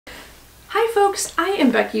Hi folks, I am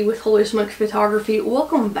Becky with Holy Smoke Photography.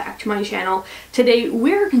 Welcome back to my channel. Today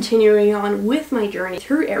we're continuing on with my journey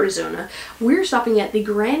through Arizona. We're stopping at the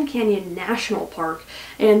Grand Canyon National Park,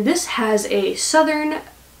 and this has a southern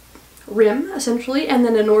rim essentially and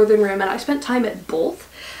then a northern rim, and I spent time at both.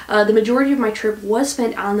 The majority of my trip was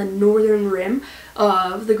spent on the northern rim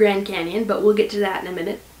of the Grand Canyon, but we'll get to that in a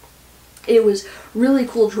minute. It was really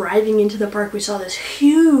cool driving into the park. We saw this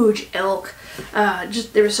huge elk.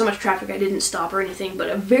 There was so much traffic I didn't stop or anything, but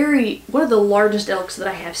one of the largest elks that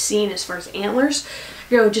I have seen as far as antlers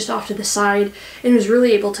go, just off to the side, and was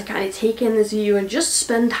really able to kind of take in this view and just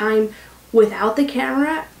spend time without the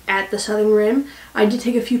camera at the southern rim. I did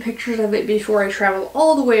take a few pictures of it before I traveled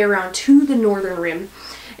all the way around to the northern rim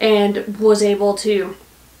and was able to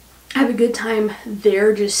have a good time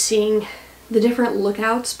there, just seeing the different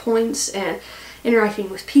lookouts points and interacting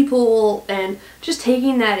with people and just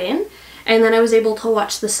taking that in. And then I was able to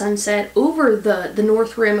watch the sunset over the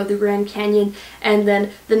north rim of the Grand Canyon, and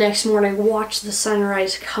then the next morning watch the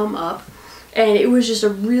sunrise come up. And it was just a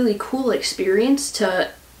really cool experience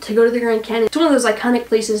to go to the Grand Canyon. It's one of those iconic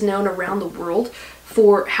places known around the world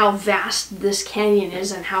for how vast this canyon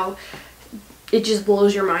is and how it just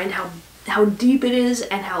blows your mind how deep it is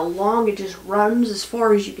and how long it just runs as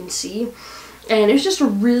far as you can see. And it was just a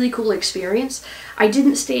really cool experience. I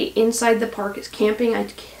didn't stay inside the park as camping.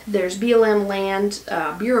 There's BLM land,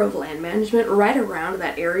 Bureau of Land Management, right around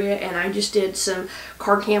that area, and I just did some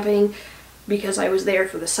car camping because I was there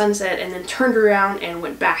for the sunset, and then turned around and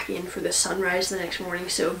went back in for the sunrise the next morning.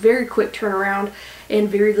 So very quick turnaround, and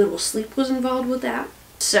very little sleep was involved with that.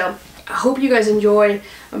 So I hope you guys enjoy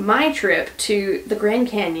my trip to the Grand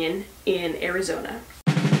Canyon in Arizona.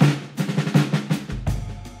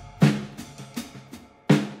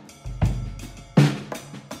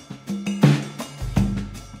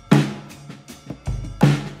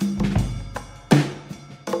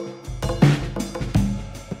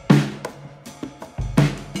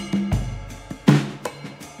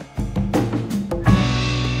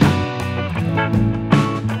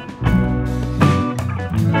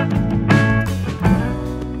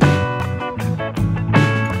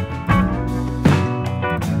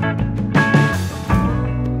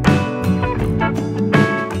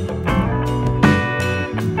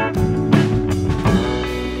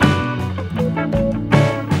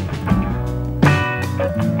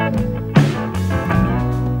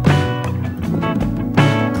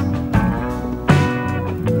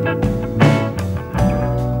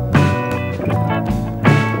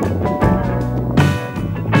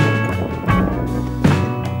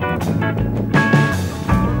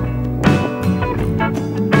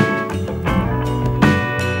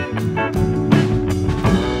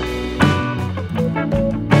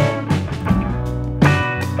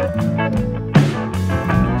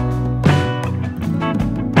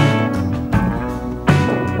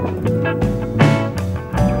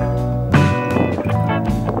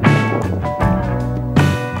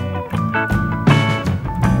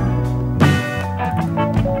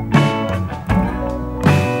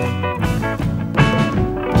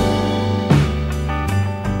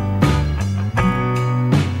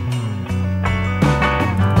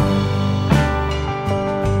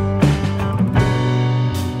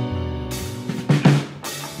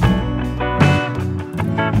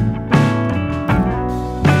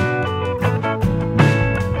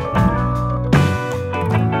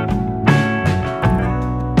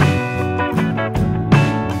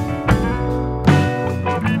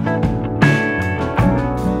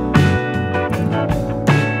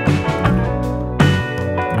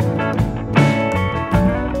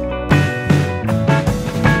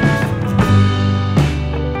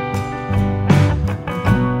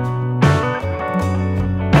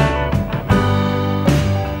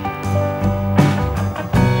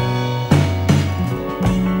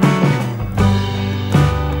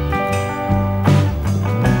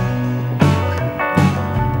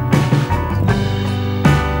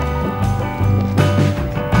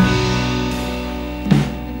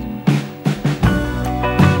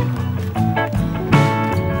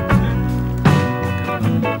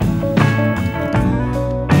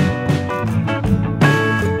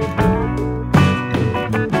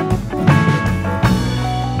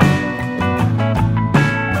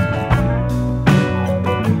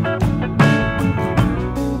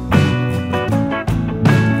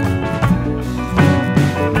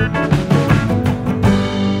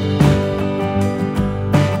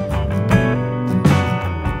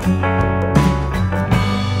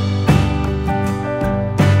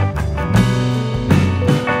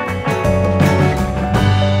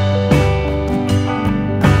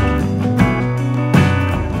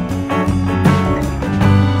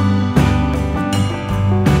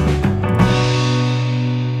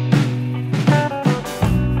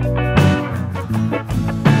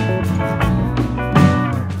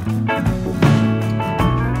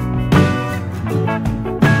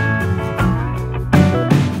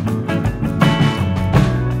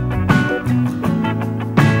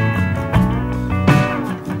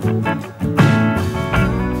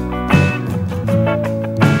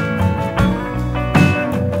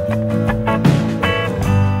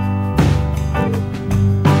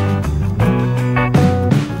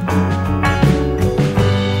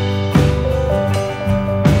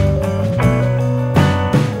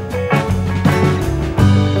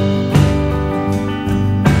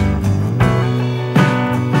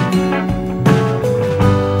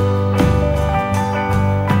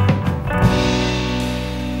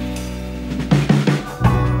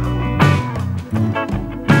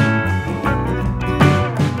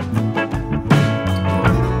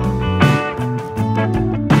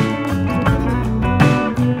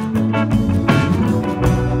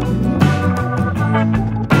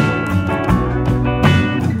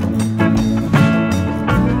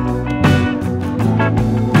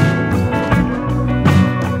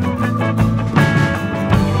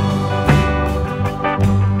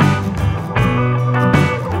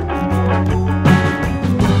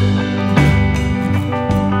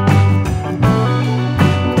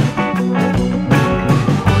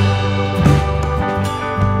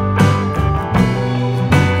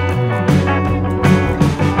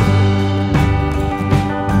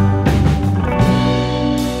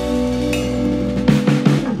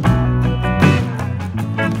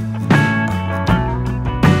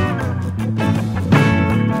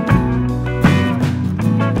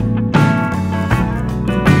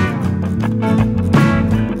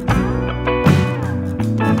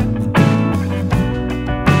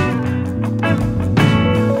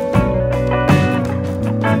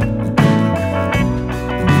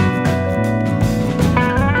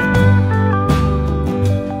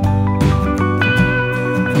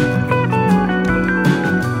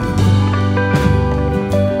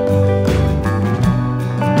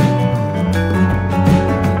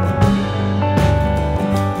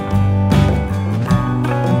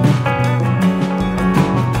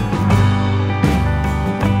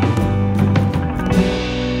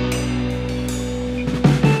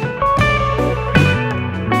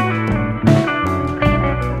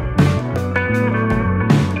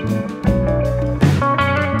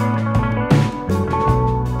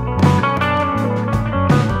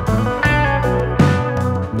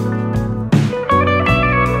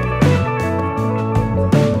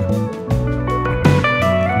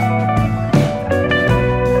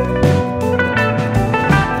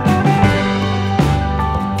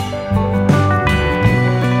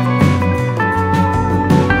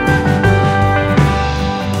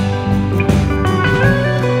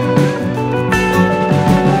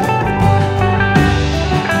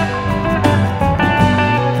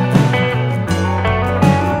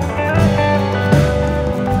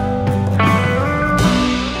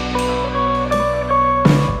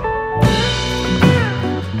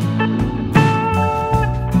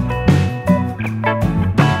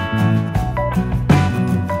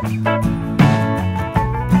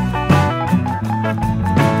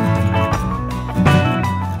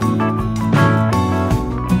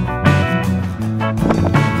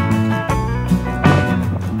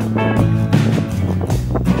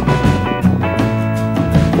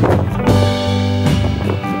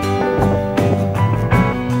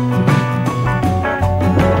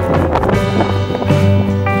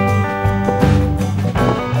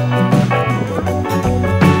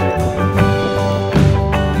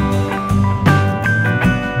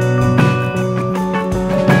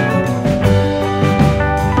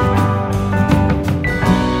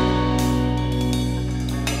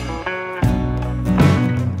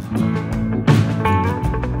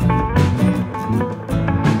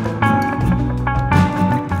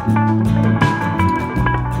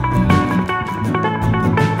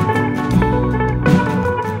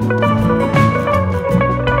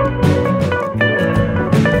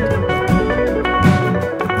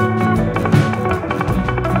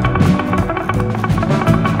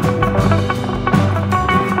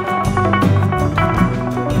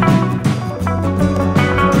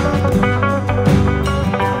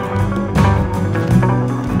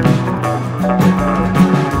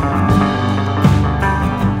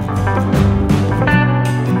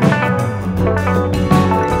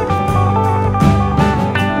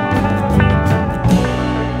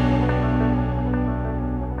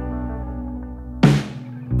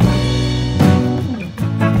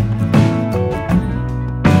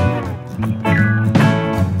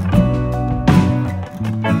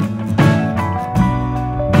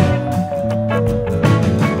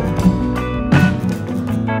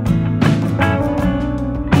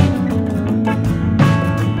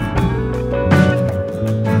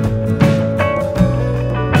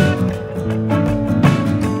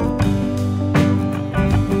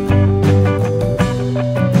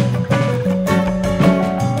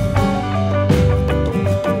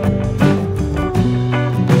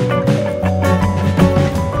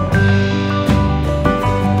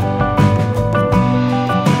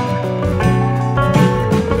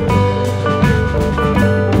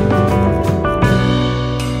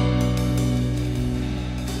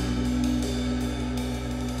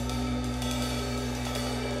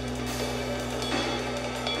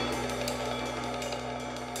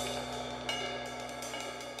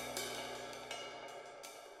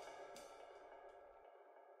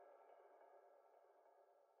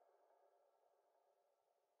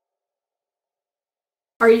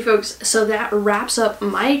 Alrighty folks, so that wraps up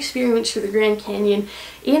my experience for the Grand Canyon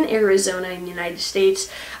in Arizona in the United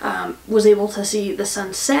States. Was able to see the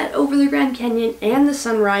sunset over the Grand Canyon and the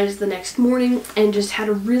sunrise the next morning, and just had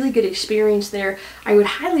a really good experience there. I would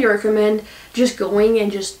highly recommend just going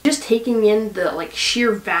and just taking in the like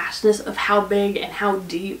sheer vastness of how big and how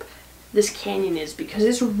deep this canyon is, because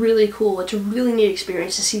it's really cool. It's a really neat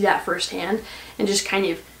experience to see that firsthand, and just kind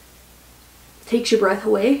of takes your breath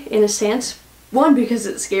away in a sense. One, because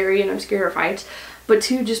it's scary and I'm scared of heights, but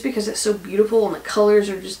two, just because it's so beautiful and the colors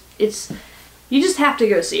are just, you just have to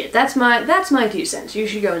go see it. That's my 2 cents. You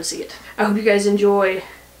should go and see it. I hope you guys enjoy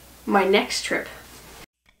my next trip